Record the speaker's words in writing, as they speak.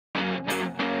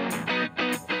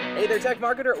there, Tech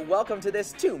Marketer. Welcome to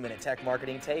this 2-Minute Tech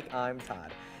Marketing Take. I'm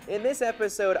Todd. In this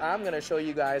episode, I'm going to show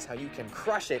you guys how you can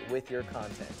crush it with your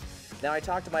content. Now, I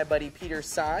talked to my buddy Peter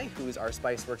Tsai, who's our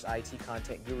Spiceworks IT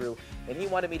content guru, and he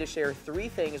wanted me to share 3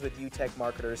 things with you tech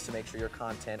marketers to make sure your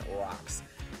content rocks.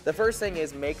 The first thing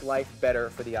is make life better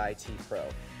for the IT pro.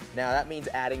 Now, that means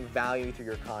adding value through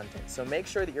your content. So make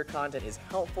sure that your content is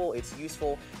helpful, it's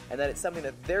useful, and that it's something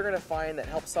that they're going to find that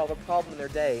helps solve a problem in their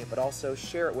day, but also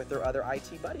share it with their other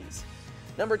IT buddies.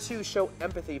 Number 2, show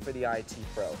empathy for the IT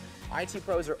pro. IT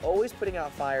pros are always putting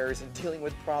out fires and dealing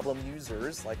with problem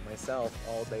users, like myself,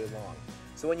 all day long.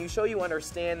 So when you show you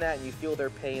understand that and you feel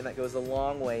their pain, that goes a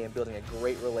long way in building a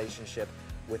great relationship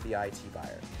with the IT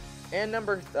buyer. And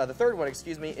the third one,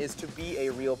 is to be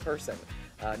a real person.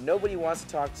 Nobody wants to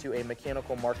talk to a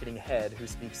mechanical marketing head who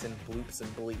speaks in bloops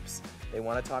and bleeps. They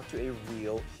want to talk to a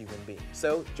real human being.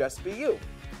 So just be you.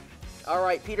 All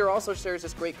right, Peter also shares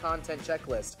this great content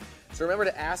checklist. So remember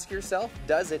to ask yourself,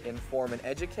 does it inform and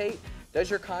educate? Does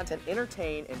your content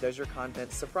entertain? And does your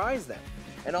content surprise them?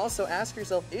 And also ask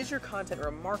yourself, is your content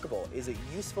remarkable? Is it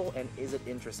useful? And is it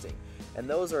interesting? And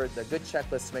those are the good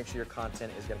checklists to make sure your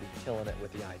content is going to be killing it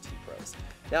with the IT pros.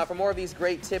 Now, for more of these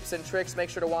great tips and tricks, make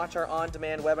sure to watch our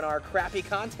on-demand webinar, Crappy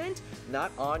Content,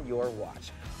 Not on Your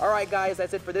Watch. All right, guys,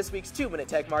 that's it for this week's 2-Minute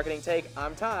Tech Marketing Take.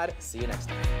 I'm Todd. See you next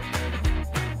time.